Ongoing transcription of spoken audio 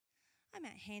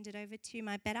might hand it over to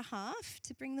my better half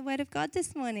to bring the word of God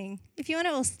this morning. If you want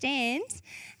to all stand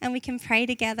and we can pray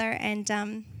together and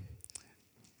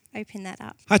open that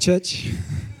up. Hi, church.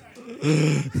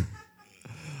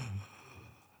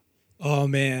 Oh,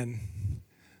 man.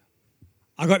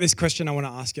 I got this question I want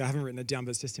to ask you. I haven't written it down, but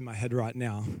it's just in my head right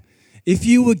now. If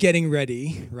you were getting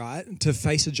ready, right, to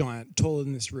face a giant taller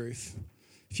than this roof,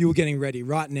 if you were getting ready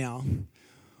right now,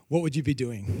 what would you be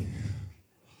doing?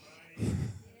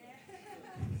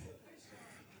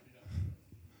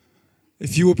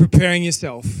 If you were preparing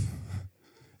yourself,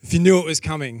 if you knew it was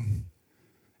coming,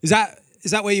 is that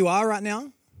where you are right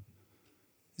now?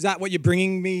 Is that what you're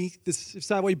bringing me? Is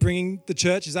that what you're bringing the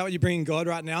church? Is that what you're bringing God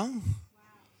right now?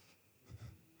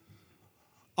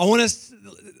 I want us.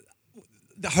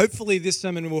 Hopefully, this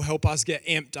sermon will help us get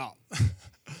amped up,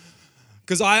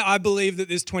 because I believe that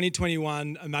this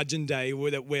 2021 Imagine Day,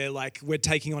 that we're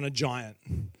taking on a giant,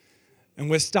 and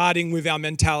we're starting with our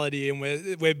mentality, and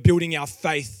we're building our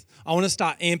faith. I want to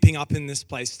start amping up in this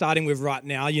place, starting with right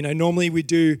now. You know, normally we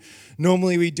do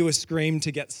a scream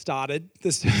to get started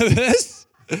the service.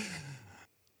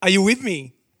 Are you with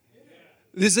me?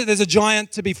 There's a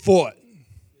giant to be fought.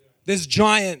 There's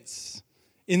giants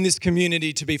in this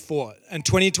community to be fought. And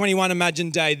 2021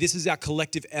 Imagine Day, this is our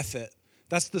collective effort.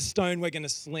 That's the stone we're going to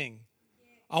sling.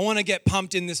 I want to get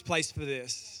pumped in this place for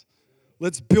this.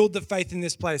 Let's build the faith in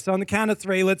this place. So on the count of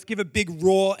 3, let's give a big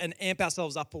roar and amp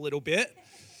ourselves up a little bit.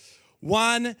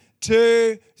 1,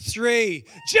 2, 3.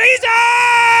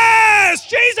 Jesus!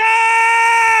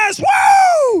 Jesus!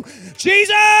 Woo!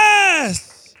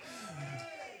 Jesus!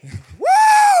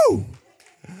 Woo!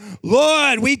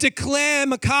 Lord, we declare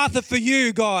MacArthur for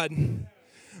you, God.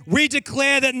 We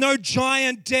declare that no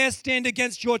giant dare stand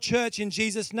against your church in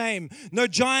Jesus' name. No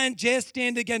giant dare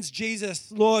stand against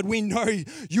Jesus. Lord, we know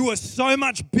you are so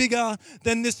much bigger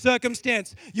than this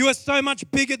circumstance. You are so much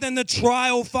bigger than the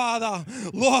trial, Father.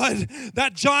 Lord,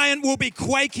 that giant will be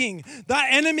quaking. That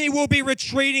enemy will be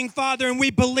retreating, Father, and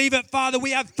we believe it, Father. We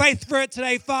have faith for it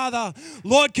today, Father.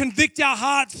 Lord, convict our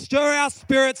hearts, stir our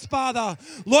spirits, Father.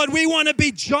 Lord, we want to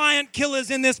be giant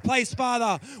killers in this place,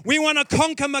 Father. We want to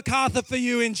conquer MacArthur for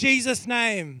you in Jesus'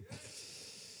 name.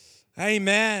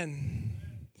 Amen.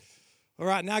 All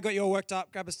right, now I got you all worked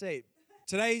up. Grab a seat.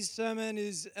 Today's sermon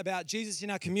is about Jesus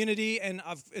in our community, and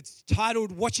it's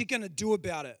titled, What You Gonna Do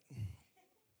About It?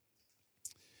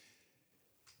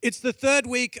 It's the third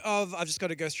week of, I've just got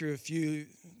to go through a few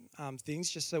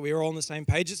things just so we're all on the same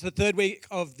page. It's the third week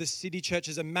of the City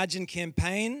Church's Imagine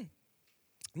campaign.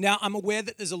 Now, I'm aware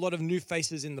that there's a lot of new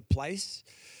faces in the place.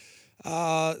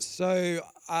 So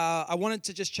I wanted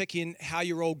to just check in how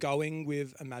you're all going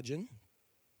with Imagine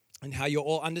and how you're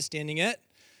all understanding it.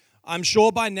 I'm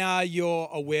sure by now you're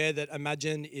aware that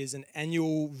Imagine is an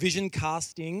annual vision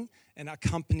casting and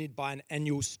accompanied by an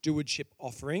annual stewardship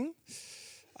offering.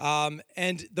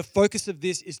 And the focus of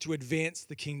this is to advance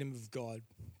the kingdom of God.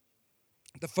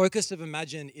 The focus of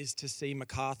Imagine is to see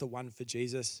MacArthur won for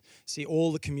Jesus, see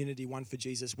all the community won for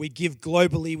Jesus. We give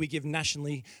globally, we give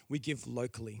nationally, we give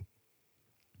locally.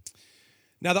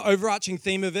 Now, the overarching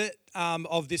theme of it,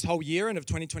 of this whole year and of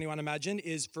 2021 Imagine,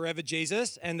 is Forever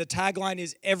Jesus, and the tagline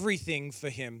is Everything for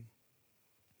Him.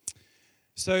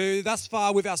 So thus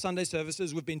far with our Sunday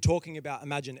services, we've been talking about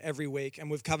Imagine every week, and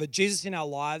we've covered Jesus in our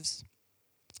lives,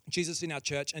 Jesus in our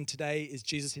church, and today is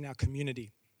Jesus in our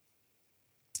community.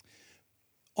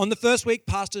 On the first week,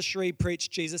 Pastor Shree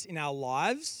preached Jesus in our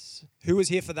lives. Who was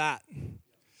here for that?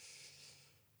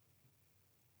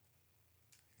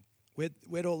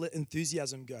 Where'd all the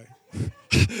enthusiasm go?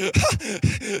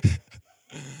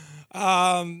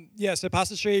 So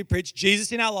Pastor Shree preached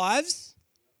Jesus in our lives.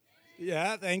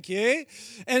 Yeah, thank you.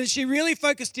 And she really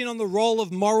focused in on the role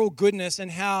of moral goodness and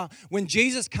how when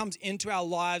Jesus comes into our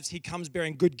lives, he comes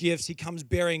bearing good gifts, he comes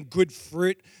bearing good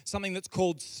fruit, something that's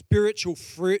called spiritual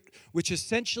fruit, which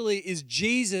essentially is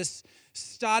Jesus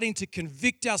starting to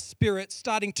convict our spirit,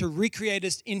 starting to recreate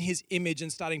us in his image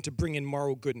and starting to bring in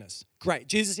moral goodness. Great.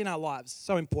 Jesus in our lives.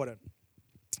 So important.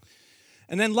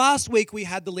 And then last week we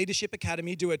had the Leadership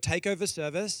Academy do a takeover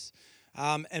service.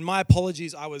 And my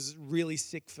apologies, I was really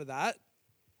sick for that.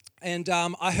 And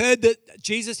I heard that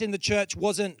Jesus in the church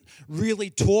wasn't really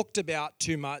talked about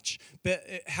too much. But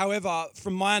however,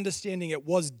 from my understanding, it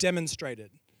was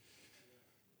demonstrated.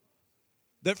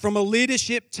 That from a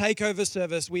leadership takeover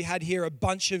service, we had here a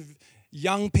bunch of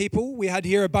young people. We had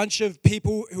here a bunch of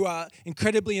people who are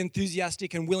incredibly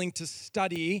enthusiastic and willing to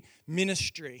study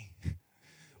ministry,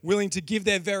 willing to give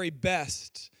their very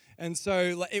best. And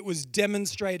so it was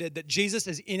demonstrated that Jesus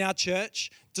is in our church,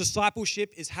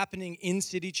 discipleship is happening in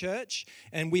City Church,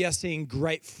 and we are seeing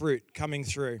great fruit coming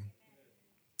through.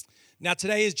 Now,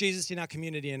 today is Jesus in our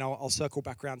community, and I'll circle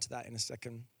back around to that in a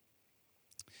second.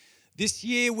 This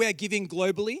year, we're giving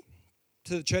globally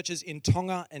to the churches in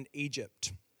Tonga and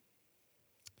Egypt.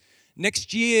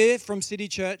 Next year, from City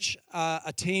Church,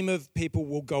 a team of people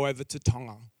will go over to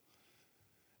Tonga.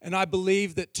 And I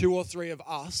believe that 2 or 3 of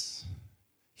us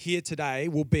here today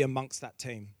will be amongst that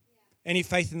team. Any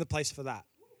faith in the place for that?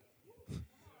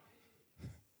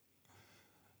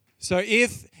 So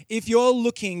if you're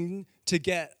looking to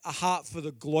get a heart for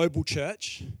the global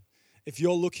church, if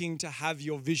you're looking to have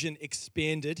your vision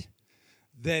expanded,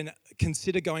 then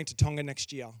consider going to Tonga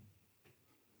next year.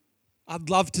 I'd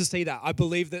love to see that. I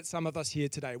believe that some of us here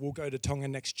today will go to Tonga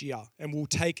next year and we'll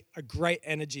take a great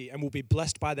energy and we'll be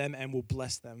blessed by them and we'll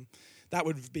bless them. That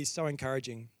would be so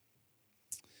encouraging.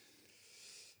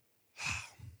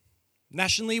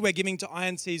 Nationally, we're giving to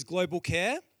INC's Global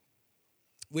Care,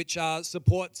 which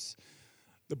supports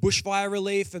the bushfire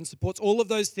relief and supports all of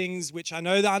those things which I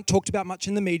know that aren't talked about much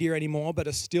in the media anymore, but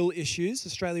are still issues.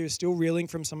 Australia is still reeling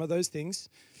from some of those things.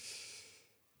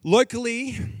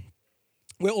 Locally,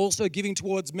 we're also giving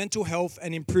towards mental health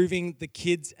and improving the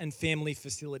kids and family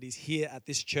facilities here at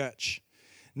this church.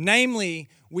 Namely,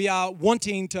 we are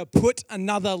wanting to put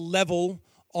another level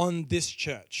on this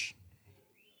church.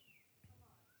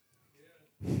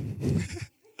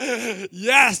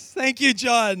 Yes, thank you,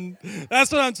 John.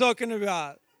 That's what I'm talking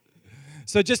about.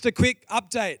 So just a quick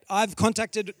update. I've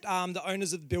contacted the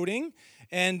owners of the building,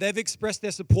 and they've expressed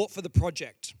their support for the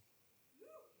project.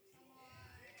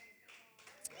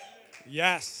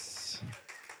 Yes.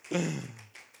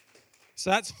 So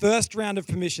that's first round of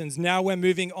permissions. Now we're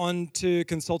moving on to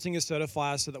consulting a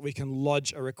certifier so that we can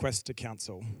lodge a request to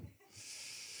council.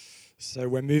 So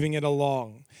we're moving it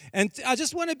along. And I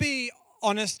just want to be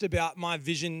honest about my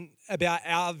vision, about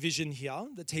our vision here,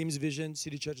 the team's vision,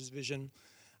 City Church's vision.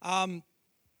 I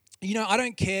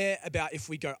don't care about if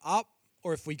we go up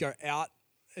or if we go out.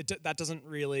 That doesn't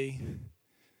really,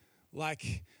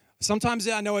 sometimes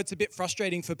I know it's a bit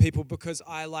frustrating for people because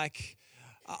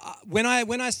when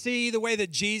I see the way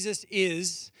that Jesus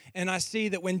is, and I see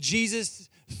that when Jesus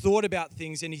thought about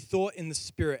things and he thought in the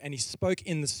Spirit and he spoke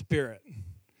in the Spirit.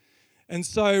 And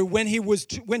so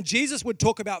when Jesus would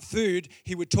talk about food,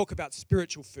 he would talk about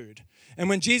spiritual food. And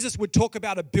when Jesus would talk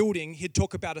about a building, he'd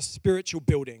talk about a spiritual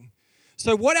building.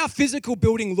 So what our physical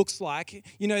building looks like,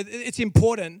 it's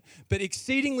important, but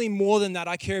exceedingly more than that,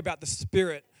 I care about the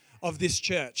spirit of this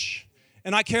church.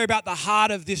 And I care about the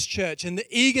heart of this church and the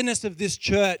eagerness of this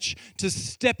church to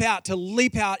step out, to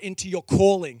leap out into your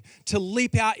calling, to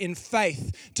leap out in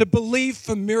faith, to believe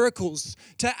for miracles,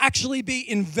 to actually be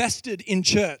invested in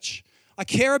church. I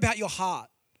care about your heart,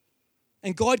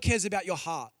 and God cares about your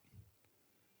heart.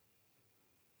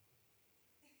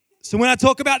 So when I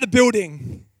talk about the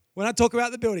building, I'm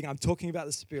talking about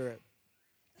the Spirit.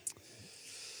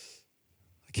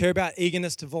 I care about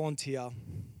eagerness to volunteer,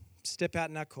 step out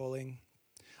in our calling.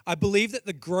 I believe that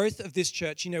the growth of this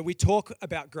church, we talk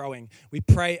about growing, we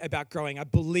pray about growing. I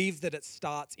believe that it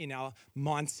starts in our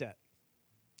mindset.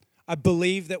 I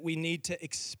believe that we need to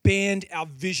expand our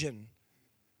vision.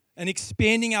 And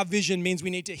expanding our vision means we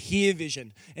need to hear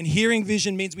vision. And hearing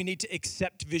vision means we need to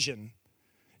accept vision.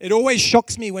 It always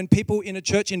shocks me when people in a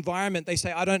church environment, they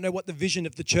say, I don't know what the vision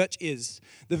of the church is.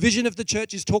 The vision of the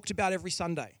church is talked about every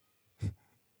Sunday,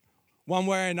 one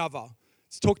way or another.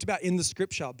 It's talked about in the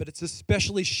scripture, but it's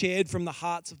especially shared from the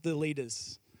hearts of the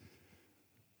leaders.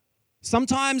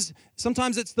 Sometimes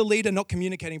it's the leader not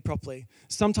communicating properly.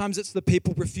 Sometimes it's the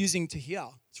people refusing to hear.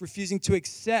 It's refusing to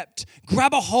accept.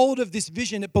 Grab a hold of this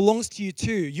vision. It belongs to you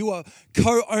too. You are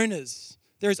co-owners.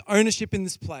 There is ownership in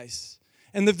this place.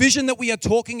 And the vision that we are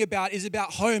talking about is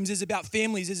about homes, is about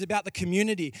families, is about the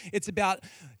community. It's about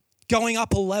going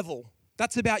up a level.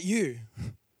 That's about you.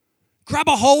 Grab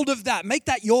a hold of that. Make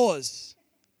that yours.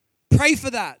 Pray for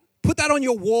that. Put that on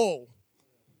your wall.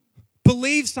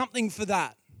 Believe something for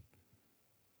that.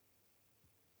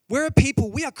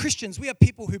 We are Christians, we are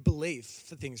people who believe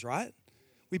for things, right?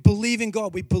 We believe in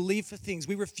God, we believe for things.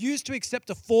 We refuse to accept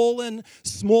a fallen,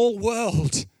 small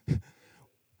world.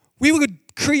 We were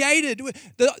created,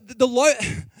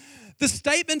 the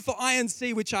statement for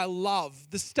INC, which I love,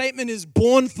 the statement is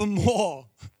born for more.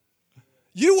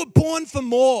 You were born for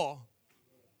more.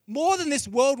 More than this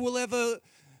world will ever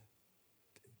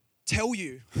tell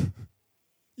you.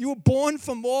 You were born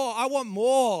for more. I want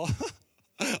more.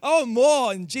 I want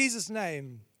more in Jesus'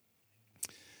 name.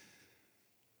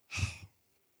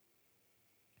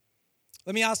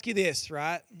 Let me ask you this,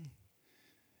 right?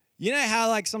 You know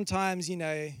how sometimes,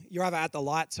 you're either at the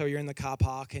lights or you're in the car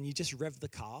park and you just rev the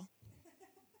car?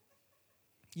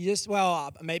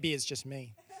 Maybe it's just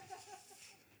me.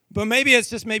 But maybe it's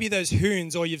just maybe those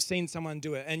hoons, or you've seen someone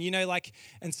do it. And,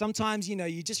 and sometimes,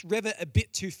 you just rev it a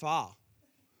bit too far.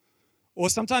 Or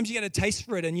sometimes you get a taste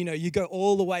for it and, you go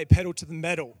all the way, pedal to the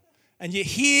metal. And you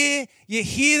hear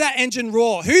that engine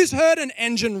roar. Who's heard an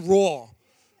engine roar?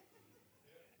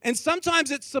 And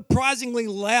sometimes it's surprisingly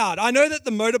loud. I know that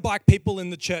the motorbike people in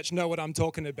the church know what I'm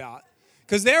talking about.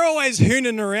 Because they're always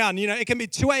hooning around. It can be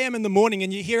 2 a.m. in the morning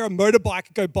and you hear a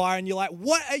motorbike go by and you're like,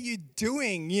 what are you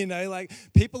doing?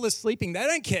 People are sleeping. They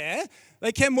don't care.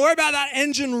 They care more about that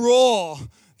engine roar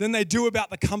than they do about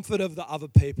the comfort of the other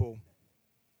people.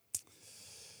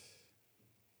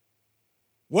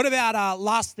 What about,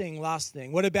 last thing.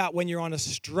 What about when you're on a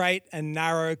straight and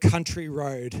narrow country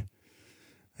road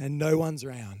and no one's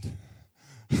around?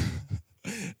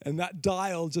 And that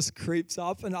dial just creeps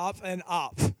up and up and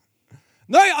up.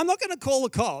 No, I'm not going to call the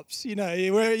cops.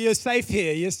 You're safe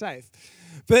here. You're safe.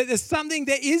 But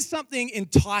there is something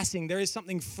enticing. There is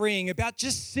something freeing about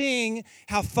just seeing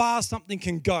how far something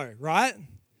can go, right?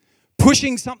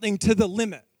 Pushing something to the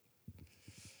limit.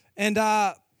 And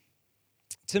to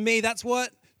me, that's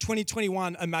what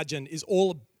 2021 Imagine is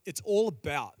all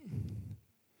about.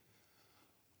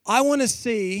 I want to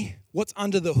see what's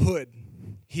under the hood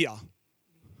here.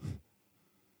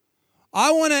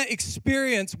 I want to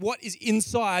experience what is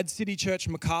inside City Church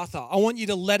Macarthur. I want you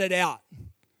to let it out.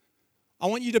 I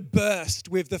want you to burst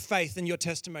with the faith in your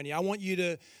testimony. I want you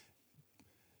to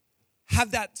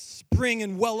have that spring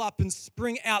and well up and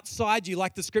spring outside you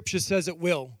like the scripture says it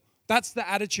will. That's the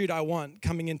attitude I want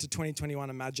coming into 2021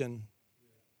 Imagine.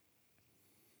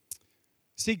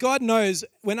 See, God knows,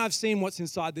 when I've seen what's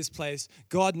inside this place,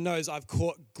 God knows I've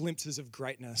caught glimpses of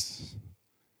greatness.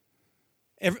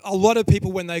 A lot of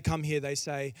people, when they come here, they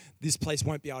say, this place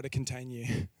won't be able to contain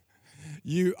you.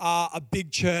 You are a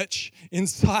big church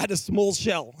inside a small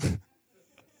shell.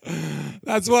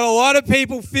 That's what a lot of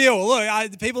people feel. Look,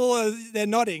 they're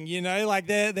nodding,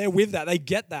 they're with that. They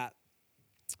get that.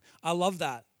 I love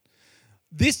that.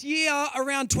 This year,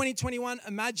 around 2021,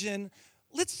 Imagine,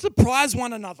 let's surprise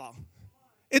one another.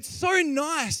 It's so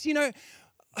nice,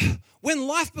 when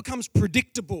life becomes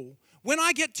predictable, when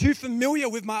I get too familiar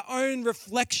with my own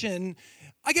reflection,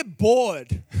 I get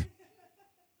bored.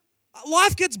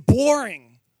 Life gets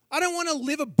boring. I don't want to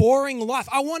live a boring life.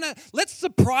 Let's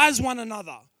surprise one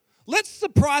another. Let's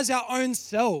surprise our own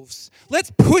selves.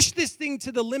 Let's push this thing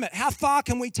to the limit. How far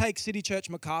can we take City Church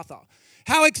Macarthur?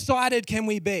 How excited can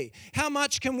we be? How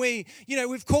much can we,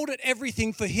 we've called it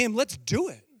everything for Him. Let's do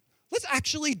it. Let's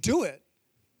actually do it.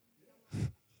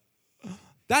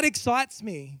 That excites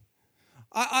me.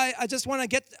 I just want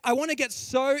to get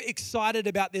so excited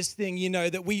about this thing,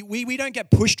 that we don't get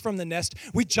pushed from the nest.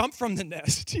 We jump from the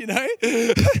nest,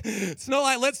 It's not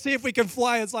like, let's see if we can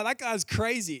fly. It's like, that guy's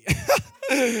crazy.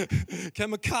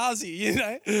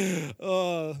 Kamikaze,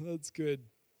 Oh, that's good.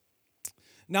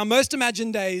 Now, most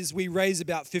Imagine days, we raise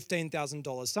about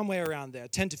 $15,000, somewhere around there,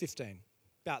 10 to 15.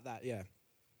 About that, yeah.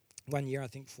 One year, I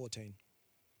think 14.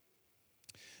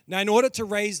 Now, in order to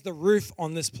raise the roof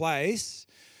on this place,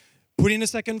 put in a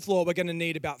second floor, we're going to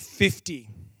need about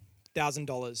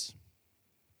 $50,000.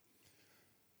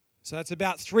 So that's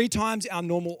about 3 times our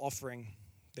normal offering,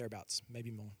 thereabouts,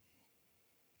 maybe more.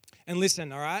 And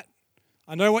listen, all right?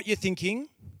 I know what you're thinking.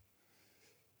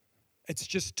 It's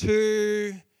just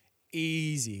too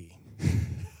easy.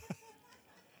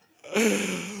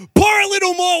 Pour a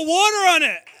little more water on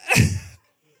it.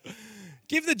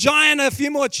 Give the giant a few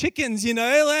more chickens,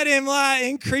 let him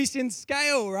increase in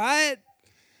scale, right?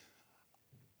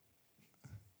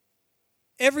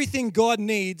 Everything God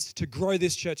needs to grow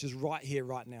this church is right here,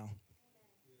 right now.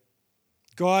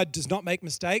 God does not make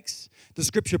mistakes. The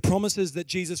scripture promises that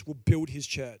Jesus will build His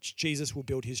church. Jesus will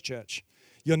build His church.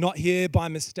 You're not here by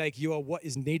mistake. You are what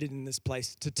is needed in this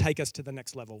place to take us to the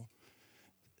next level.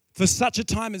 For such a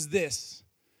time as this,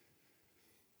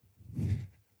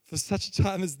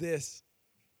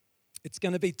 it's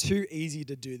going to be too easy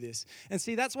to do this. And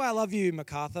see, that's why I love you,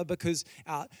 Macarthur, because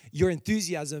your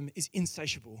enthusiasm is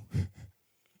insatiable.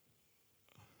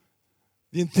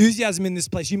 The enthusiasm in this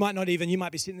place, you might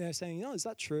be sitting there saying, is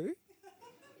that true?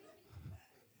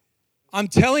 I'm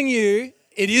telling you,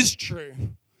 it is true,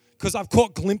 because I've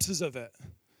caught glimpses of it.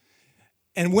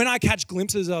 And when I catch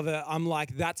glimpses of it, I'm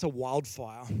like, that's a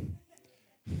wildfire.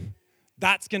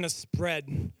 That's going to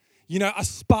spread. A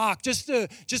spark, just a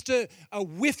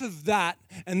whiff of that,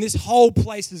 and this whole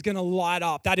place is going to light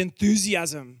up, that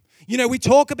enthusiasm. We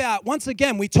talk about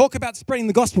spreading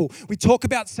the gospel. We talk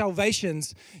about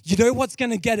salvations. What's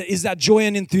going to get it is that joy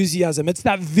and enthusiasm. It's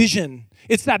that vision.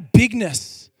 It's that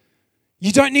bigness.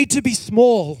 You don't need to be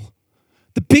small.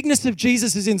 The bigness of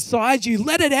Jesus is inside you.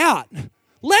 Let it out.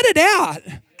 Let it out.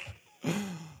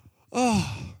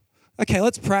 Oh, okay,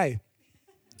 let's pray.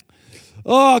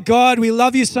 Oh, God, we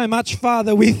love you so much,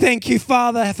 Father. We thank you,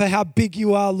 Father, for how big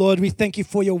you are, Lord. We thank you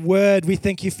for your word. We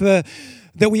thank you for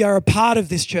that we are a part of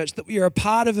this church, that we are a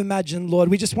part of Imagine, Lord.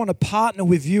 We just want to partner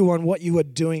with you on what you are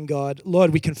doing, God.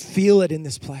 Lord, we can feel it in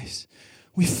this place.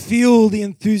 We feel the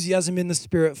enthusiasm in the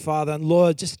Spirit, Father. And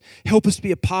Lord, just help us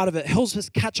be a part of it. Help us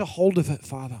catch a hold of it,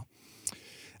 Father.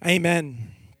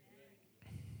 Amen.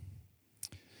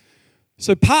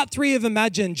 So part 3 of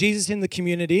Imagine, Jesus in the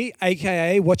community,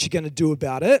 aka what you're going to do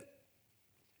about it.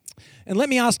 And let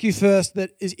me ask you first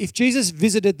that if Jesus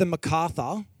visited the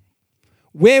MacArthur,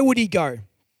 where would he go?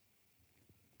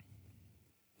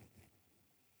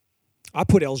 I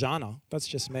put Eljana. That's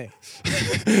just me.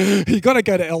 You got to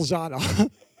go to Eljana.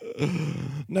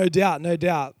 No doubt, no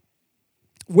doubt.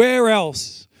 Where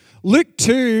else? Luke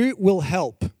 2 will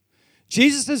help.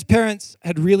 Jesus' parents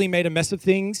had really made a mess of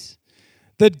things.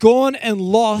 They'd gone and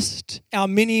lost our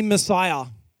mini Messiah.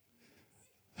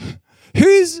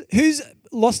 Who's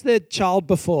lost their child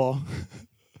before?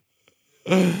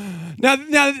 Now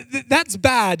that's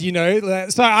bad, you know.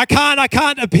 So I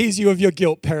can't appease you of your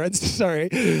guilt, parents. Sorry,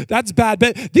 that's bad.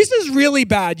 But this is really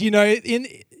bad, you know.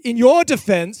 In your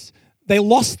defense, they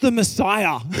lost the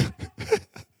Messiah.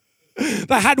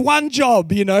 They had one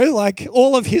job, you know, like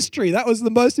all of history. That was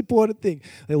the most important thing.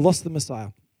 They lost the Messiah.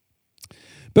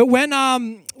 But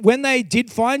when they did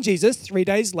find Jesus 3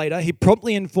 days later, he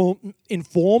promptly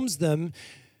informs them,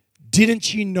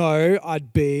 "Didn't you know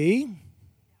I'd be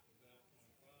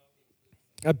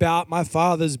about my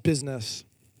Father's business?"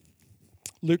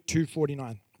 Luke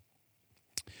 2:49.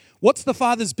 What's the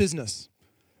Father's business?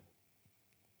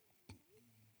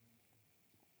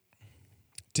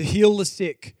 To heal the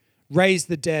sick, raise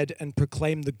the dead, and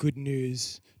proclaim the good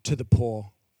news to the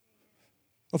poor.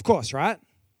 Of course, right?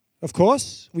 Of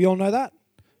course. We all know that.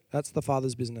 That's the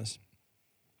Father's business.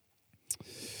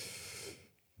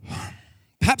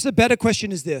 Perhaps a better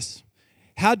question is this: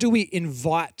 how do we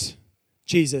invite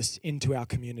Jesus into our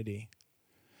community?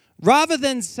 Rather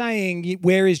than saying,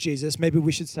 "Where is Jesus?" maybe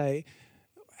we should say,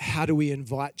 "How do we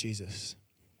invite Jesus?"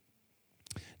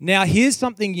 Now, here's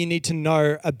something you need to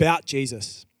know about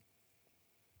Jesus.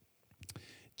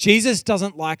 Jesus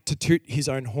doesn't like to toot his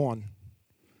own horn.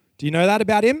 Do you know that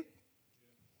about him?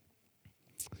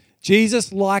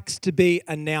 Jesus likes to be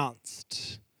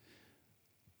announced.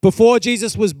 Before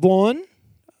Jesus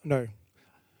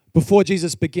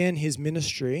began his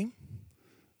ministry,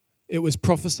 it was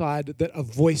prophesied that a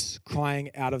voice crying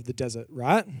out of the desert,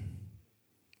 right?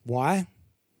 Why?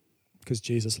 Because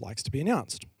Jesus likes to be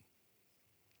announced.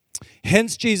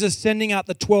 Hence, Jesus sending out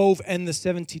the 12 and the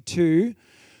 72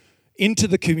 into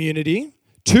the community.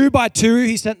 2 by 2,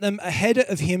 he sent them ahead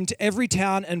of him to every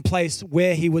town and place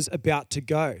where he was about to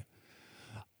go.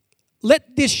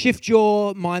 Let this shift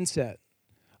your mindset.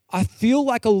 I feel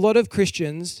like a lot of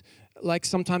Christians, like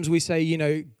sometimes we say, you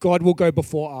know, God will go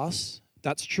before us.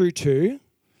 That's true too.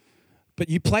 But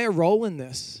you play a role in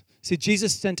this. See,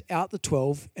 Jesus sent out the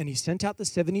 12 and he sent out the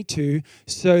 72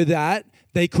 so that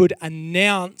they could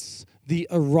announce the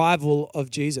arrival of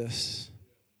Jesus.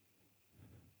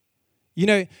 You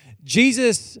know,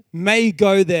 Jesus may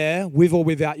go there with or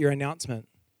without your announcement,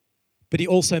 but he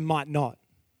also might not.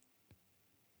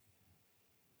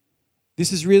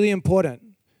 This is really important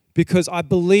because I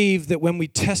believe that when we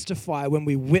testify, when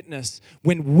we witness,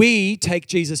 when we take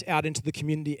Jesus out into the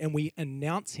community and we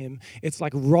announce him, it's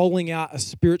like rolling out a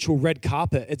spiritual red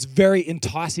carpet. It's very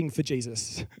enticing for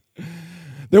Jesus.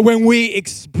 That when we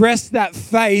express that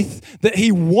faith, that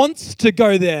he wants to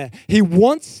go there. He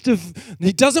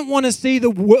doesn't want to see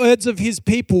the words of his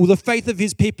people, the faith of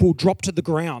his people drop to the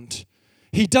ground.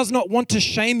 He does not want to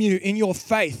shame you in your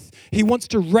faith. He wants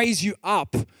to raise you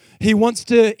up. He wants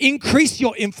to increase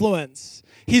your influence.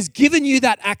 He's given you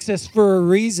that access for a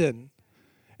reason.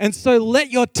 And so let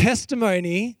your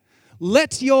testimony,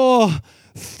 let your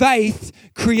faith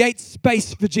create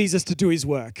space for Jesus to do his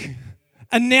work.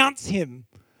 Announce him.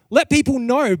 Let people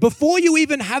know before you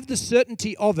even have the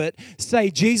certainty of it.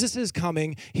 Say, Jesus is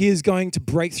coming. He is going to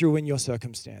break through in your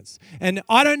circumstance. And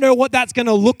I don't know what that's going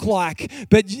to look like,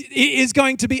 but it is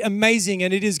going to be amazing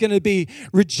and it is going to be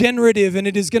regenerative and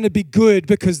it is going to be good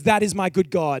because that is my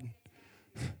good God.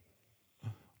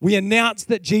 We announce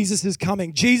that Jesus is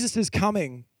coming. Jesus is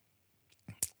coming.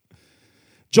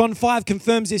 John 5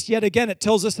 confirms this yet again. It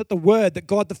tells us that the Word, that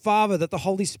God the Father, that the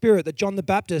Holy Spirit, that John the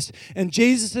Baptist, and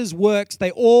Jesus' works,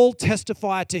 they all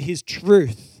testify to his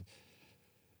truth.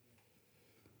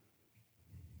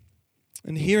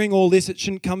 And hearing all this, it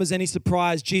shouldn't come as any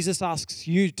surprise. Jesus asks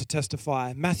you to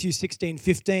testify. Matthew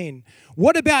 16:15.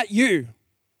 What about you?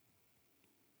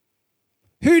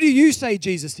 Who do you say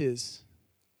Jesus is?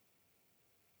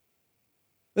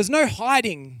 There's no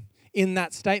hiding in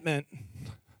that statement.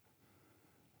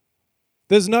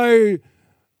 There's no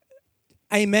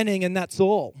amening and that's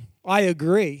all. I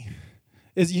agree.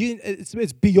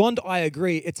 It's beyond I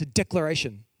agree. It's a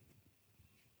declaration.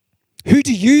 Who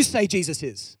do you say Jesus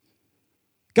is?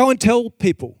 Go and tell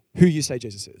people who you say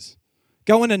Jesus is.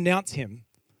 Go and announce him.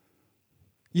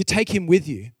 You take him with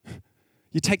you.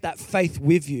 You take that faith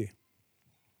with you.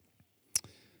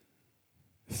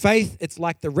 Faith, it's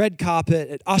like the red carpet.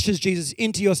 It ushers Jesus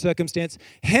into your circumstance.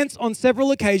 Hence, on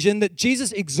several occasions that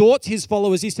Jesus exhorts his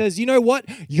followers, he says, you know what?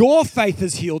 Your faith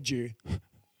has healed you.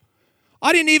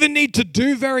 I didn't even need to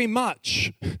do very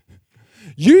much.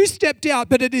 You stepped out,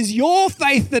 but it is your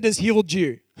faith that has healed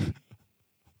you.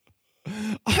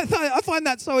 I find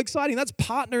that so exciting. That's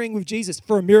partnering with Jesus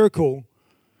for a miracle.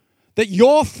 That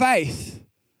your faith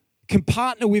can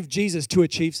partner with Jesus to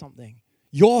achieve something.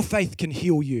 Your faith can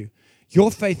heal you. Your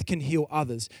faith can heal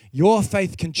others. Your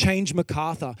faith can change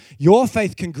MacArthur. Your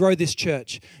faith can grow this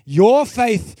church. Your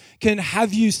faith can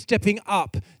have you stepping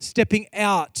up, stepping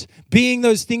out, being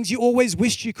those things you always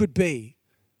wished you could be.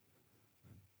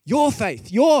 Your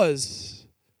faith, yours,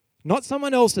 not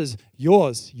someone else's,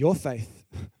 yours, your faith.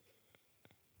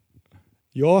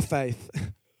 Your faith.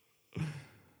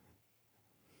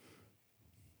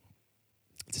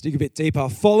 Let's dig a bit deeper.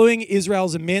 Following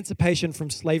Israel's emancipation from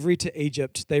slavery to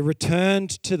Egypt, they returned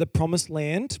to the promised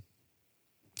land.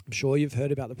 I'm sure you've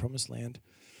heard about the promised land.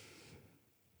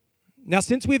 Now,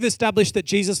 since we've established that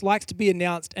Jesus likes to be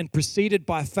announced and preceded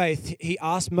by faith, he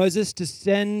asked Moses to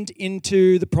send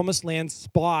into the promised land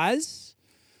spies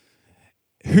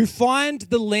who find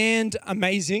the land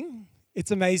amazing.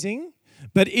 It's amazing,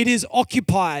 but it is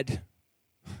occupied.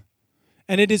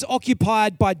 And it is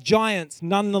occupied by giants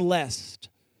nonetheless.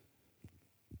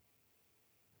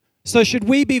 So should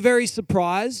we be very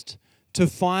surprised to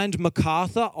find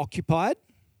MacArthur occupied?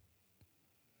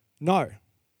 No.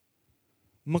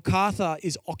 MacArthur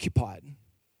is occupied.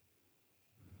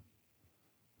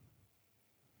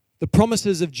 The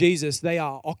promises of Jesus, they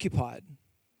are occupied.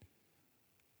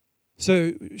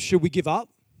 So should we give up?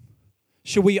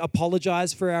 Should we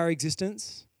apologize for our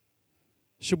existence?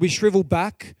 Should we shrivel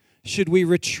back? Should we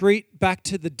retreat back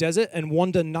to the desert and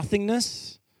wander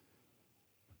nothingness?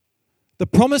 The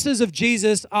promises of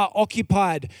Jesus are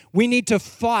occupied. We need to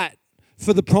fight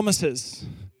for the promises.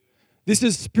 This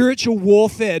is spiritual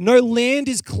warfare. No land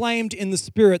is claimed in the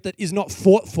spirit that is not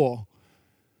fought for.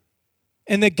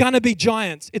 And they're going to be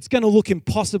giants. It's going to look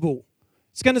impossible.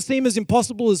 It's going to seem as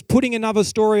impossible as putting another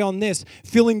story on this,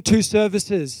 filling 2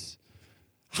 services,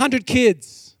 100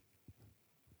 kids.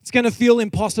 It's going to feel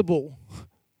impossible.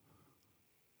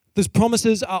 Those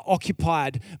promises are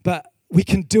occupied, but we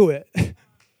can do it.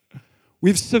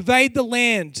 We've surveyed the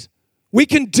land. We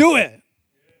can do it.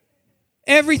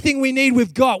 Everything we need,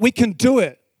 we've got. We can do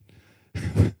it.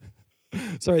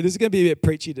 Sorry, this is going to be a bit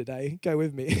preachy today. Go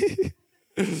with me.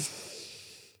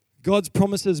 God's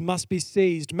promises must be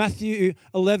seized. Matthew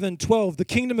 11:12. The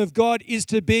kingdom of God is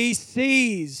to be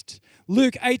seized.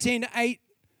 Luke 18:8.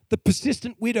 The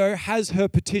persistent widow has her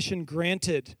petition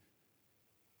granted.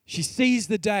 She seized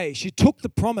the day. She took the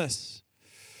promise.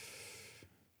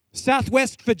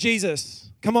 Southwest for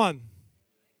Jesus. Come on.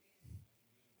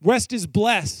 West is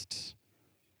blessed.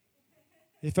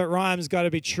 If it rhymes, got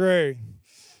to be true.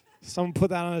 Someone put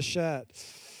that on a shirt.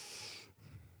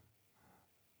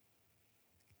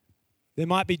 There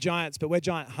might be giants, but we're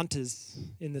giant hunters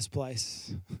in this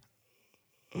place.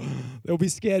 They'll be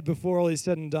scared before all is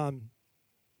said and done.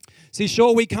 See,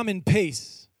 sure, we come in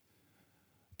peace.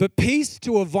 But peace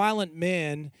to a violent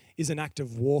man is an act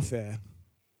of warfare.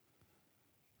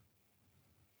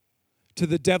 To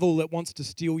the devil that wants to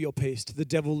steal your peace, to the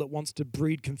devil that wants to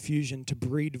breed confusion, to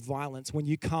breed violence. When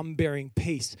you come bearing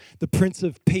peace, the Prince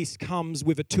of Peace comes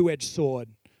with a 2-edged sword.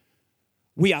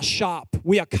 We are sharp.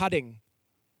 We are cutting.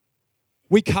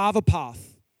 We carve a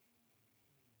path.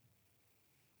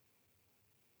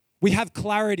 We have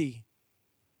clarity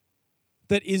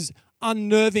that is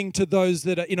unnerving to those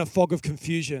that are in a fog of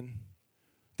confusion,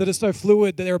 that are so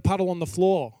fluid that they're a puddle on the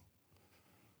floor.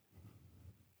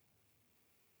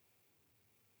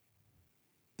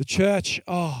 The church,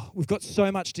 we've got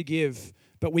so much to give,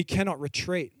 but we cannot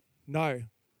retreat. No,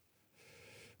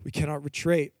 we cannot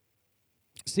retreat.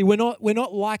 See, we're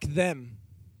not like them.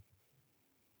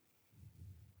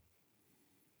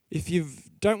 If you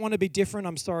don't want to be different,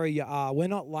 I'm sorry you are. We're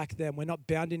not like them. We're not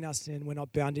bound in our sin. We're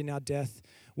not bound in our death.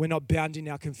 We're not bound in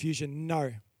our confusion.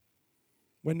 No,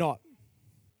 we're not.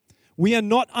 We are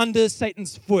not under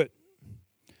Satan's foot.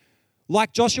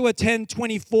 Like Joshua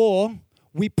 10:24,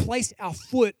 we place our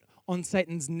foot on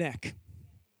Satan's neck.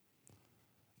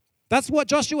 That's what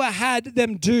Joshua had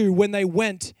them do when they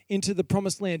went into the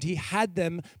promised land. He had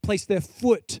them place their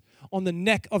foot on the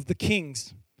neck of the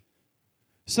kings,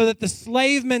 so that the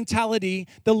slave mentality,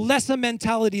 the lesser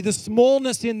mentality, the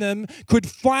smallness in them could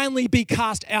finally be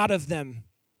cast out of them.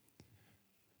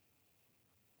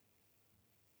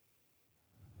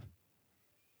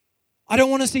 I don't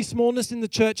want to see smallness in the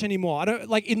church anymore. I don't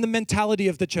like in the mentality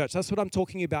of the church. That's what I'm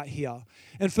talking about here.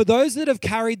 And for those that have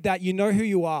carried that, you know who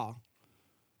you are.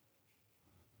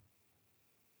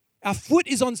 Our foot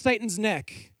is on Satan's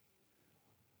neck.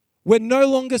 We're no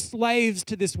longer slaves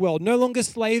to this world, no longer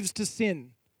slaves to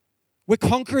sin. We're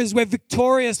conquerors, we're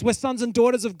victorious, we're sons and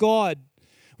daughters of God.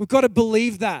 We've got to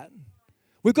believe that.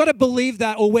 We've got to believe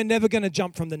that, or we're never going to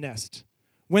jump from the nest.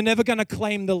 We're never going to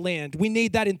claim the land. We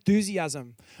need that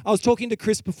enthusiasm. I was talking to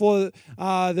Chris before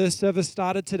the service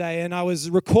started today, and I was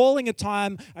recalling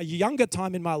a younger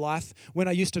time in my life, when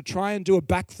I used to try and do a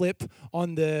backflip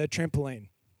on the trampoline.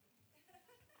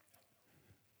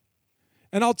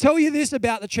 And I'll tell you this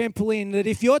about the trampoline, that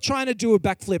if you're trying to do a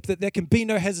backflip, that there can be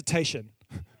no hesitation.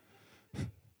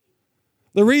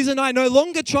 The reason I no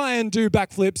longer try and do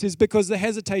backflips is because the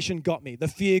hesitation got me, the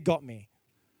fear got me.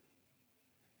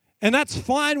 And that's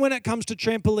fine when it comes to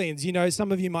trampolines. You know,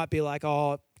 some of you might be like,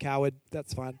 oh, coward,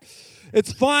 that's fine.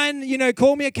 It's fine, you know,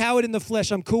 call me a coward in the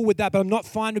flesh. I'm cool with that, but I'm not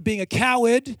fine with being a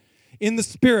coward in the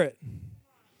spirit.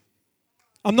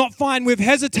 I'm not fine with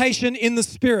hesitation in the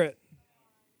spirit.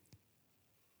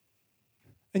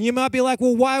 And you might be like,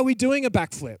 well, why are we doing a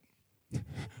backflip?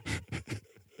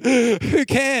 Who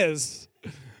cares?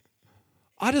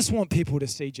 I just want people to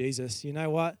see Jesus. You know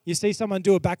what? You see someone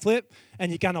do a backflip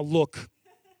and you're going to look.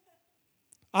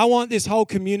 I want this whole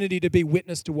community to be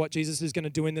witness to what Jesus is going to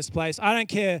do in this place. I don't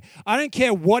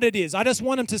care what it is. I just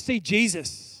want them to see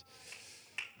Jesus.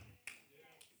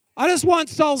 I just want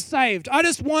souls saved. I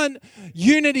just want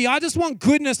unity. I just want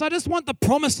goodness. I just want the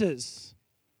promises.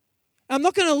 I'm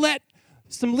not going to let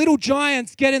some little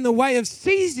giants get in the way of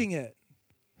seizing it.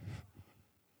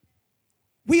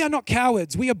 We are not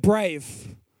cowards. We are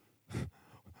brave.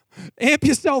 Amp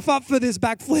yourself up for this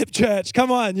backflip, church. Come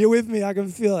on, you're with me. I can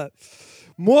feel it.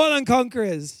 More than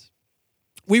conquerors.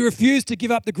 We refuse to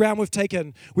give up the ground we've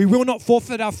taken. We will not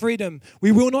forfeit our freedom.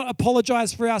 We will not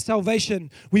apologize for our salvation.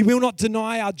 We will not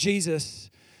deny our Jesus.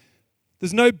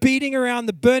 There's no beating around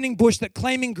the burning bush that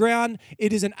claiming ground.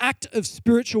 It is an act of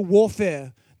spiritual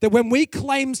warfare. That when we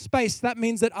claim space, that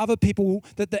means that other people,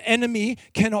 that the enemy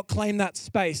cannot claim that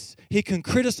space. He can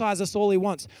criticize us all he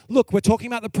wants. Look, we're talking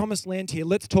about the promised land here.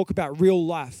 Let's talk about real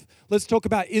life. Let's talk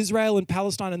about Israel and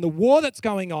Palestine and the war that's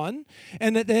going on,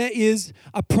 and that there is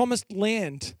a promised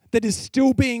land that is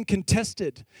still being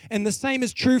contested. And the same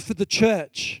is true for the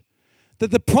church.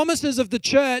 That the promises of the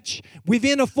church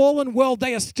within a fallen world,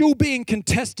 they are still being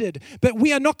contested. But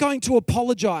we are not going to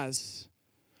apologize.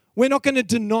 We're not going to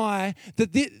deny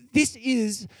that this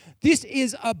is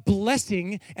a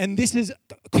blessing and this is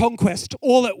conquest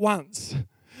all at once.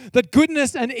 That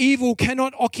goodness and evil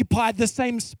cannot occupy the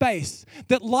same space.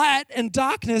 That light and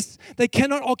darkness, they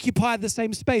cannot occupy the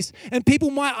same space. And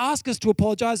people might ask us to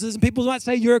apologize, and people might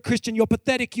say, you're a Christian, you're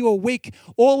pathetic, you are weak,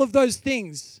 all of those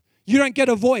things. You don't get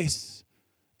a voice.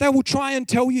 They will try and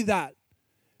tell you that.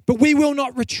 But we will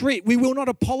not retreat. We will not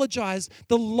apologize.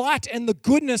 The light and the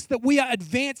goodness that we are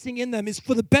advancing in them is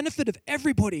for the benefit of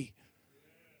everybody.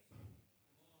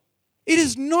 It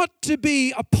is not to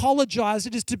be apologized.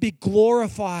 It is to be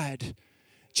glorified.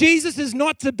 Jesus is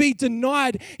not to be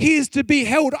denied. He is to be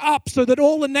held up so that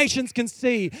all the nations can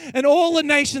see and all the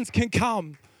nations can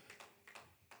come.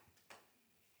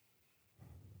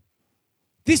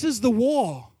 This is the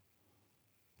war.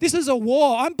 This is a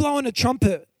war. I'm blowing a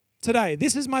trumpet today.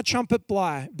 This is my trumpet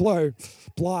blow,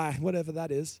 whatever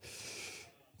that is.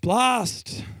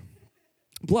 Blast,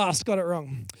 got it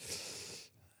wrong.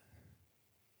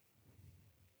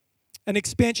 An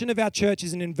expansion of our church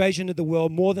is an invasion of the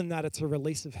world. More than that, it's a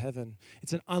release of heaven.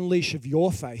 It's an unleash of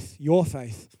your faith,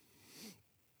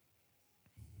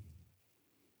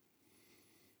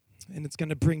 And it's going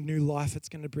to bring new life. It's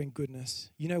going to bring goodness.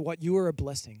 You know what? You are a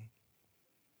blessing.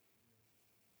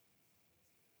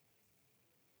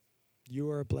 You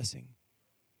are a blessing.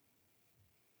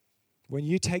 When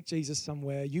you take Jesus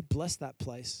somewhere, you bless that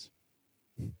place.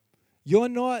 You're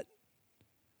not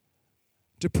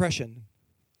depression.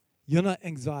 You're not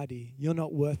anxiety. You're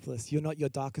not worthless. You're not your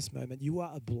darkest moment. You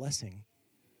are a blessing.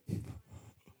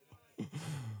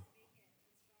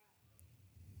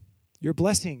 You're a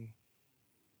blessing.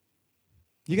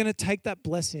 You're going to take that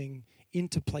blessing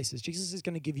into places. Jesus is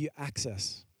going to give you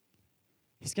access.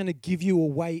 He's going to give you a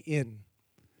way in.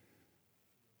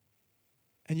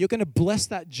 and you're going to bless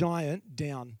that giant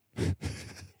down.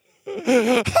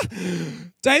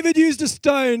 David used a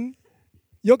stone.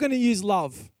 You're going to use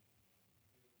love.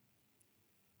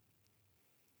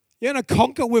 You're going to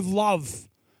conquer with love.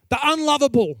 The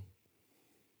unlovable.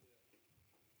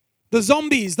 The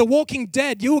zombies, the walking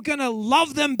dead. You're going to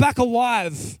love them back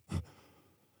alive.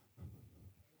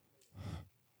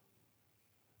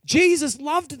 Jesus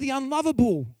loved the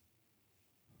unlovable.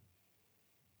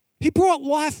 He brought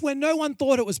life where no one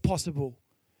thought it was possible.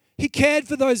 He cared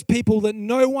for those people that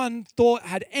no one thought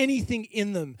had anything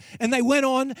in them. And they went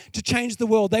on to change the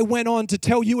world. They went on to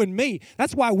tell you and me.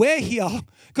 That's why we're here.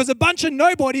 Because a bunch of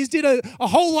nobodies did a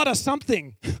whole lot of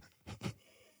something.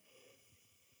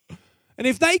 And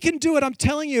if they can do it, I'm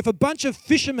telling you, if a bunch of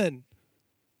fishermen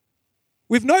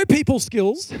with no people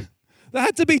skills, that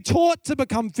had to be taught to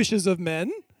become fishers of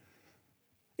men,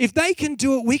 if they can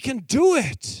do it, we can do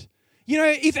it. You know,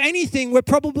 if anything, we're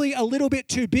probably a little bit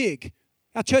too big.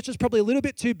 Our church is probably a little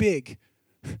bit too big.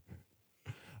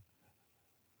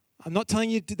 I'm not telling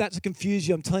you that to confuse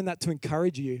you. I'm telling that to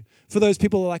encourage you. For those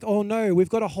people who are like, oh no, we've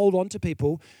got to hold on to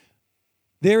people.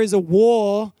 There is a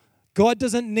war. God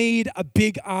doesn't need a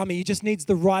big army. He just needs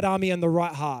the right army and the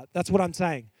right heart. That's what I'm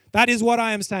saying. That is what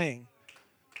I am saying.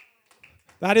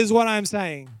 That is what I'm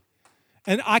saying.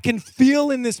 And I can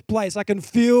feel in this place, I can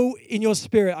feel in your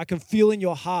spirit, I can feel in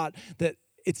your heart that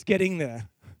it's getting there.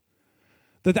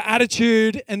 That the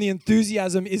attitude and the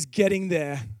enthusiasm is getting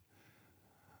there.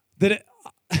 That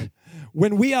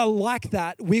when we are like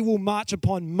that, we will march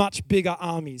upon much bigger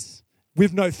armies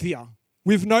with no fear.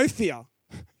 With no fear.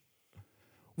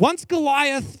 Once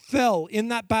Goliath fell in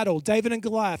that battle, David and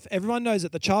Goliath, everyone knows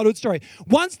it, the childhood story.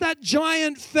 Once that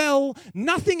giant fell,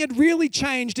 nothing had really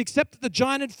changed except that the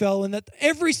giant had fell and that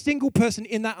every single person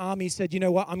in that army said, you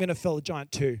know what, I'm going to fell the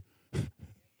giant too.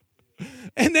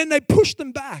 And then they pushed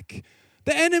them back.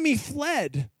 The enemy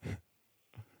fled.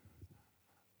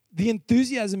 The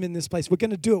enthusiasm in this place, we're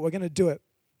going to do it, we're going to do it.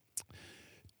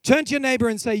 Turn to your neighbor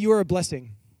and say, you are a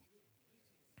blessing.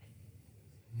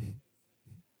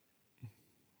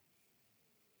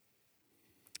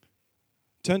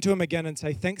 Turn to him again and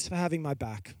say, thanks for having my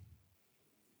back.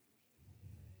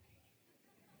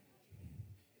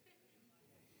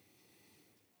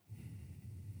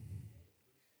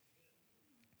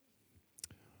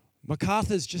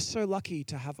 MacArthur's just so lucky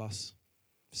to have us.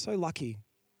 So lucky.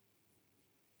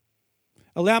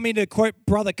 Allow me to quote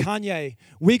Brother Kanye.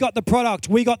 We got the product,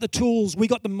 we got the tools, we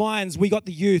got the minds, we got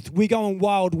the youth. We going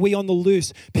wild, we on the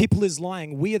loose. People is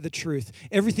lying, we are the truth.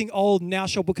 Everything old now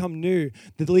shall become new.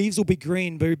 The leaves will be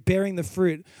green, bearing the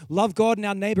fruit. Love God and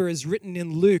our neighbor is written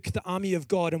in Luke, the army of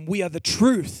God, and we are the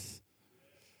truth.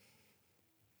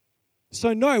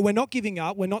 So no, we're not giving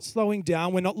up, we're not slowing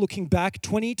down, we're not looking back.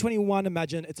 2021,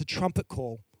 imagine, it's a trumpet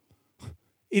call.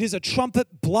 It is a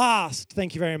trumpet blast,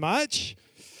 thank you very much.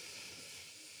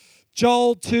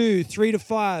 Joel 2,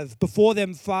 3-5. Before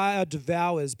them fire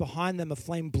devours, behind them a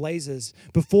flame blazes.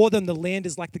 Before them the land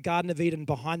is like the Garden of Eden,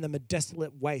 behind them a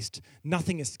desolate waste.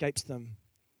 Nothing escapes them.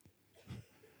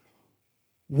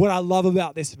 What I love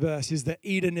about this verse is that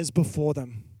Eden is before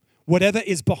them. Whatever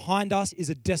is behind us is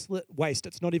a desolate waste.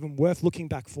 It's not even worth looking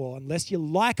back for unless you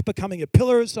like becoming a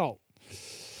pillar of salt.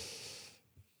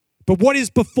 But what is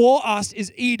before us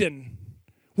is Eden.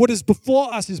 What is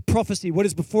before us is prophecy. What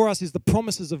is before us is the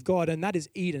promises of God, and that is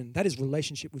Eden. That is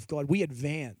relationship with God. We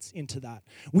advance into that.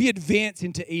 We advance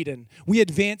into Eden. We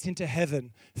advance into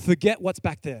heaven. Forget what's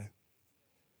back there.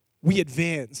 We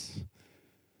advance.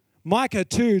 Micah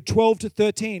 2,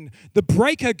 12-13. The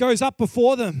breaker goes up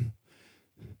before them.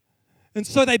 And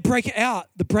so they break out.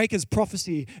 The breaker's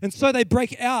prophecy. And so they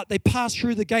break out. They pass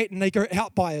through the gate and they go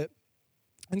out by it.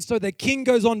 And so their king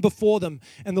goes on before them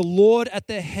and the Lord at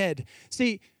their head.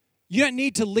 See, you don't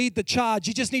need to lead the charge.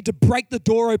 You just need to break the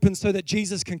door open so that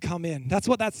Jesus can come in. That's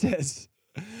what that says.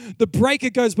 The breaker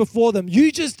goes before them.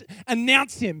 You just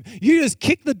announce him. You just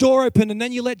kick the door open and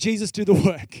then you let Jesus do the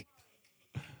work.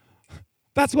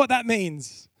 That's what that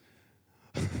means.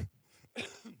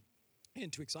 I'm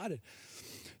too excited.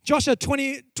 Joshua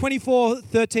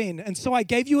 24:13. And so I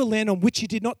gave you a land on which you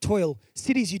did not toil,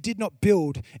 cities you did not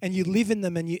build, and you live in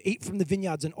them and you eat from the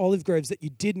vineyards and olive groves that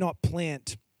you did not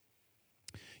plant.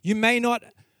 We may not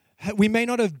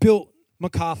have built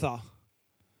MacArthur,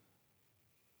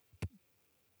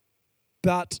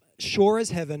 but sure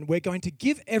as heaven, we're going to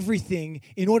give everything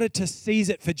in order to seize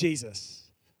it for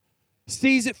Jesus.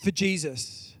 Seize it for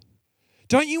Jesus.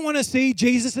 Don't you want to see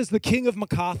Jesus as the King of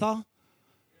MacArthur?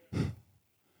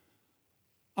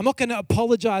 I'm not going to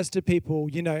apologize to people,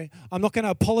 you know. I'm not going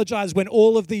to apologize when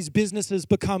all of these businesses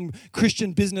become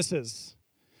Christian businesses.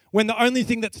 when the only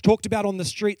thing that's talked about on the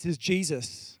streets is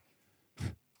Jesus.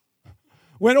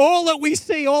 When all that we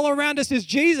see all around us is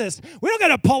Jesus, we're not going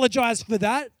to apologize for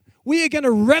that. We are going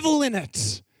to revel in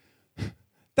it.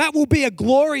 That will be a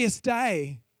glorious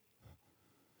day.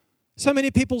 So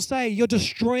many people say, you're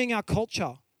destroying our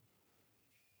culture.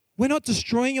 We're not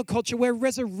destroying your culture. We're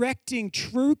resurrecting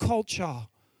true culture.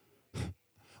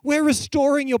 We're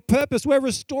restoring your purpose. We're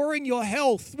restoring your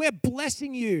health. We're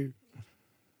blessing you.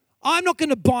 I'm not going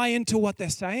to buy into what they're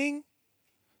saying.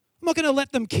 I'm not going to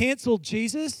let them cancel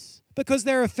Jesus because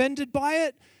they're offended by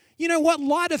it. You know what?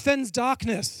 Light offends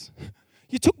darkness.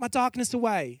 You took my darkness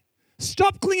away.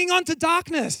 Stop clinging on to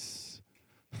darkness.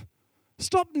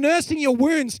 Stop nursing your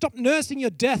wounds. Stop nursing your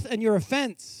death and your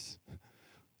offense.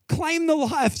 Claim the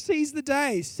life. Seize the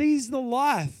day. Seize the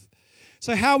life.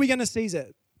 So how are we going to seize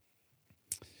it?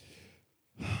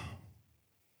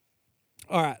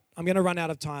 All right, I'm going to run out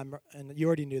of time, and you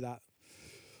already knew that.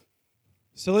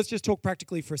 So let's just talk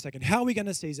practically for a second. How are we going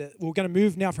to seize it? We're going to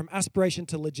move now from aspiration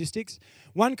to logistics.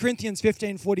 1 Corinthians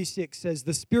 15:46 says,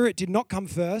 the Spirit did not come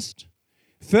first.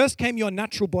 First came your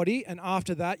natural body, and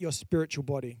after that, your spiritual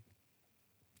body.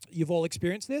 You've all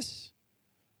experienced this.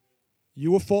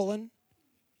 You were fallen.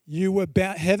 You were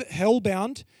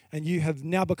hell-bound, and you have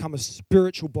now become a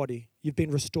spiritual body. You've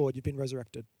been restored. You've been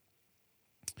resurrected.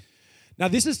 Now,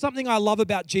 this is something I love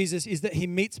about Jesus, is that he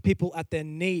meets people at their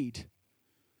need.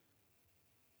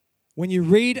 When you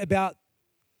read about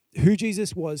who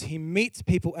Jesus was, he meets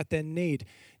people at their need.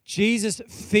 Jesus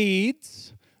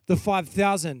feeds the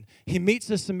 5,000. He meets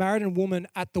a Samaritan woman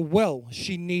at the well.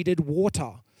 She needed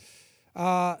water.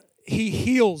 He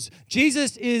heals.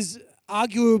 Jesus is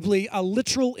arguably a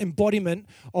literal embodiment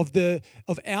of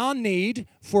our need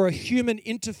for a human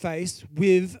interface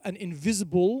with an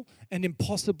invisible and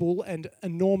impossible and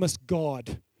enormous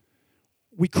God.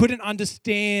 We couldn't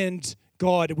understand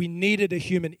God. We needed a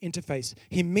human interface.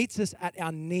 He meets us at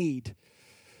our need.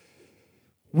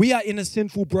 We are in a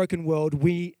sinful, broken world.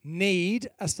 We need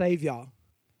a savior.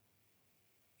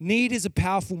 Need is a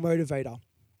powerful motivator.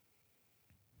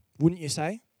 Wouldn't you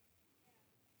say?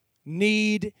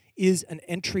 Need is an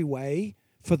entryway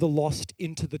for the lost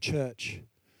into the church.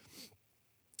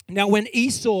 Now, when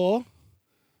Esau,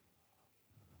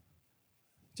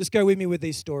 just go with me with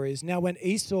these stories. Now, when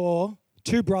Esau,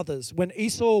 two brothers, when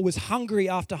Esau was hungry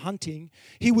after hunting,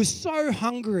 he was so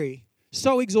hungry,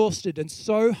 so exhausted and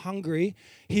so hungry,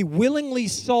 he willingly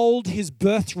sold his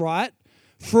birthright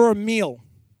for a meal.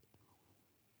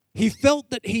 He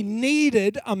felt that he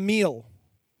needed a meal.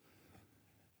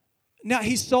 Now,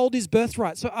 he sold his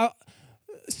birthright. So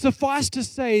suffice to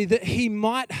say that he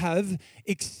might have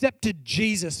accepted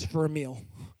Jesus for a meal.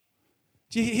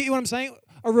 Do you hear what I'm saying?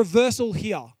 A reversal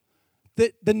here.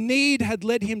 That the need had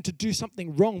led him to do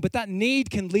something wrong, but that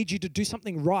need can lead you to do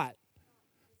something right.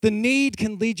 The need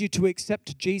can lead you to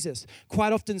accept Jesus.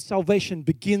 Quite often, salvation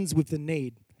begins with the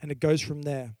need, and it goes from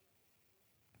there.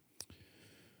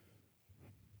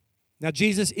 Now,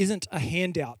 Jesus isn't a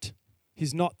handout.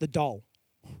 He's not the dole.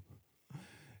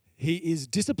 He is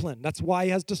disciplined. That's why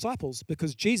he has disciples,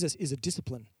 because Jesus is a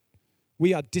discipline.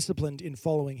 We are disciplined in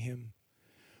following him.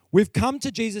 We've come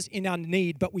to Jesus in our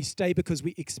need, but we stay because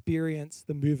we experience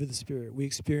the move of the Spirit. We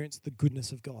experience the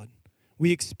goodness of God.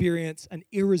 We experience an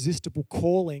irresistible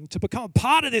calling to become a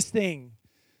part of this thing.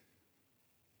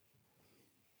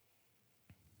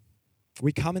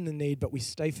 We come in the need, but we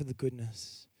stay for the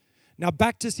goodness. Now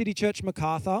back to City Church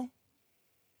MacArthur.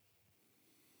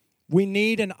 We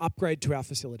need an upgrade to our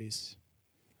facilities.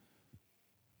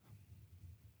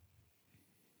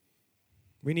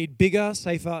 We need bigger,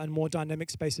 safer, and more dynamic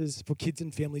spaces for kids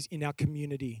and families in our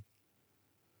community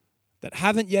that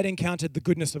haven't yet encountered the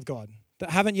goodness of God,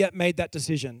 that haven't yet made that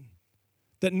decision,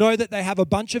 that know that they have a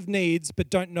bunch of needs but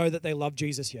don't know that they love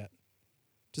Jesus yet.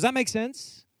 Does that make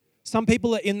sense? Some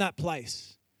people are in that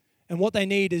place, and what they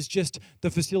need is just the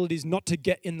facilities not to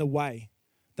get in the way.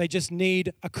 They just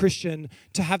need a Christian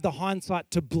to have the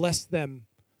hindsight to bless them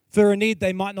for a need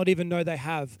they might not even know they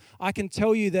have. I can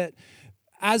tell you that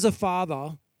as a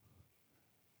father,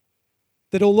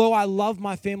 that although I love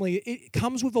my family, it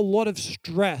comes with a lot of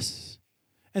stress.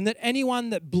 And that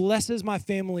anyone that blesses my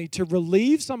family to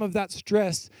relieve some of that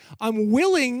stress, I'm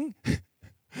willing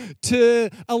to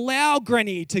allow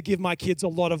Granny to give my kids a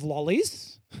lot of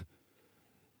lollies,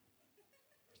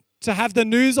 to have the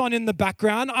news on in the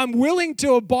background. I'm willing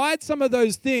to abide some of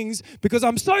those things because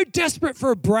I'm so desperate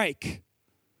for a break.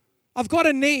 I've got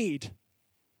a need.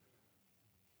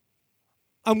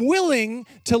 I'm willing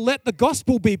to let the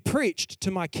gospel be preached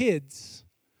to my kids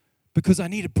because I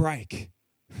need a break.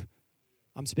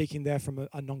 I'm speaking there from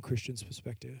a non-Christian's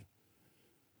perspective.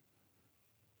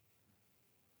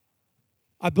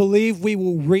 I believe we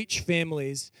will reach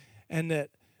families and that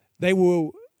they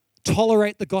will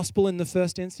tolerate the gospel in the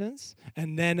first instance,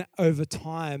 and then over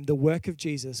time, the work of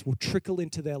Jesus will trickle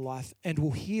into their life and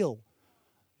will heal.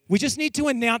 We just need to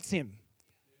announce him.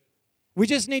 We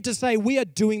just need to say, we are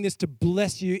doing this to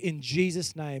bless you in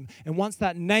Jesus' name. And once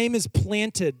that name is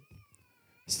planted,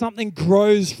 something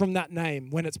grows from that name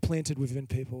when it's planted within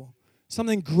people.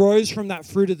 Something grows from that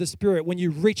fruit of the Spirit when you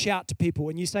reach out to people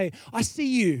and you say, I see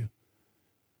you.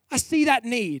 I see that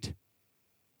need.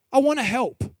 I want to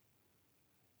help.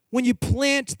 When you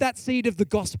plant that seed of the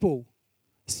gospel,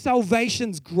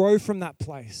 salvations grow from that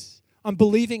place. I'm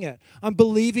believing it. I'm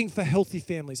believing for healthy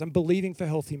families. I'm believing for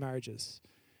healthy marriages.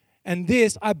 And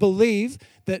this, I believe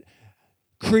that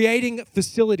creating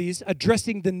facilities,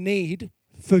 addressing the need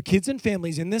for kids and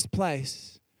families in this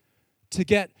place to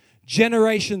get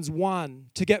generations won,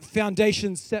 to get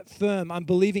foundations set firm. I'm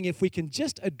believing if we can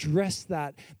just address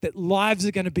that lives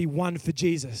are going to be won for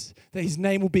Jesus, that his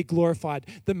name will be glorified,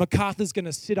 that MacArthur's going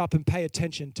to sit up and pay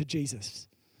attention to Jesus.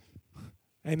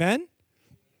 Amen?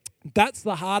 That's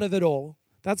the heart of it all.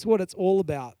 That's what it's all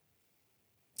about.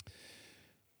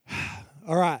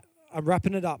 All right, I'm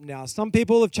wrapping it up now. Some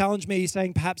people have challenged me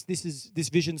saying perhaps this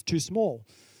vision's too small.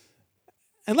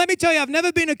 And let me tell you, I've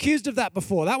never been accused of that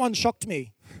before. That one shocked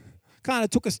me. Kind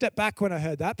of took a step back when I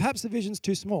heard that. Perhaps the vision's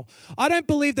too small. I don't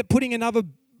believe that putting another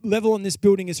level on this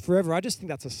building is forever. I just think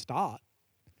that's a start.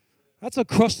 That's a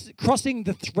crossing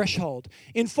the threshold.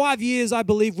 In 5 years, I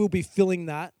believe we'll be filling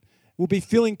that. We'll be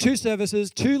filling 2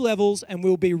 services, 2 levels, and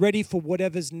we'll be ready for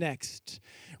whatever's next.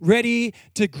 Ready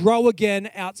to grow again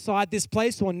outside this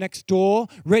place or next door.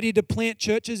 Ready to plant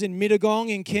churches in Mittagong,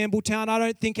 in Campbelltown. I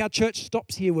don't think our church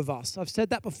stops here with us. I've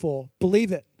said that before.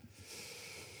 Believe it.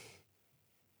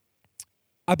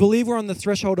 I believe we're on the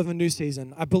threshold of a new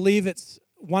season. I believe it's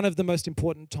one of the most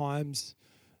important times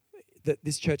that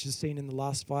this church has seen in the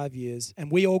last 5 years, and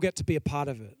we all get to be a part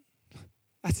of it.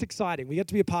 That's exciting. We get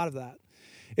to be a part of that.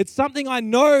 It's something I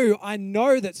know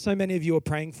that so many of you are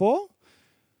praying for.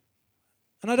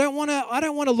 And I don't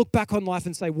want to look back on life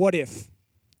and say, what if?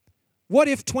 What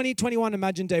if 2021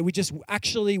 Imagine Day, we just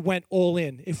actually went all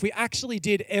in? If we actually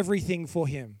did everything for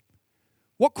him?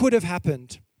 What could have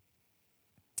happened?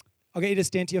 I'll get you to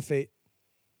stand to your feet.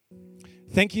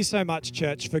 Thank you so much,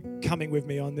 church, for coming with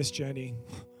me on this journey.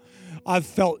 I've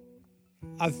felt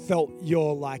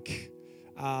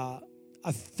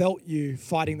you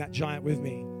fighting that giant with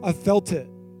me. I've felt it.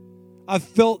 I've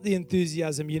felt the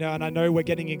enthusiasm, and I know we're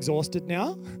getting exhausted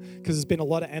now because there's been a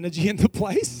lot of energy in the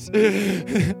place.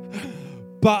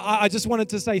 But I just wanted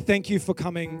to say thank you for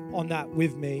coming on that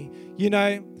with me.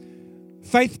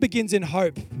 Faith begins in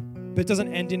hope, but it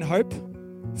doesn't end in hope.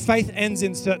 Faith ends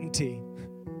in certainty.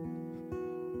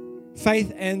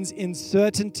 Faith ends in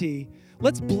certainty.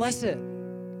 Let's bless it.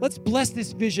 Let's bless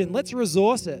this vision. Let's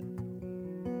resource it.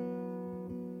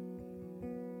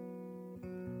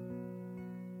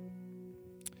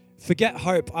 Forget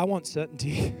hope. I want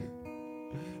certainty.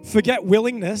 Forget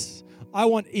willingness. I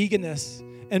want eagerness.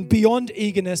 And beyond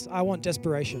eagerness, I want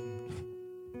desperation.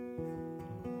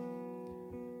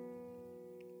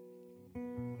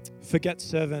 Forget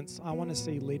servants. I want to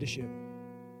see leadership.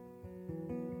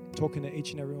 Talking to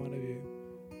each and every one of you.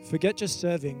 Forget just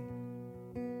serving.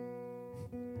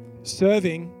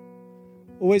 Serving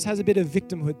always has a bit of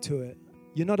victimhood to it.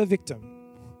 You're not a victim.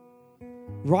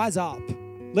 Rise up.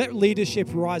 Let leadership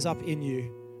rise up in you.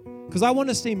 Because I want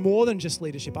to see more than just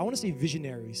leadership. I want to see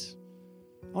visionaries.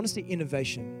 I want to see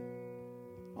innovation.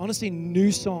 I want to see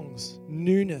new songs,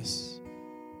 newness.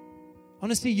 I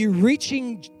want to see you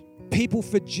reaching people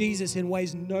for Jesus in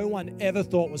ways no one ever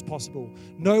thought was possible.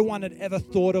 No one had ever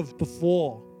thought of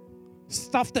before.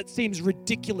 Stuff that seems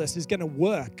ridiculous is going to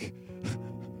work.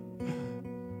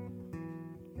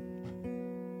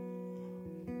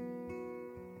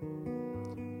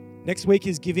 Next week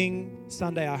is Giving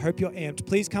Sunday. I hope you're amped.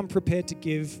 Please come prepared to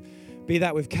give. Be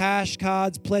that with cash,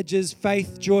 cards, pledges,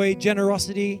 faith, joy,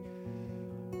 generosity.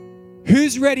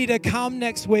 Who's ready to come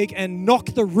next week and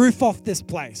knock the roof off this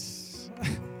place?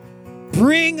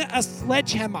 Bring a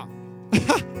sledgehammer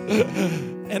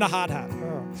and a hard hat.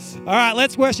 All right,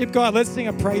 let's worship God. Let's sing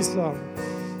a praise song.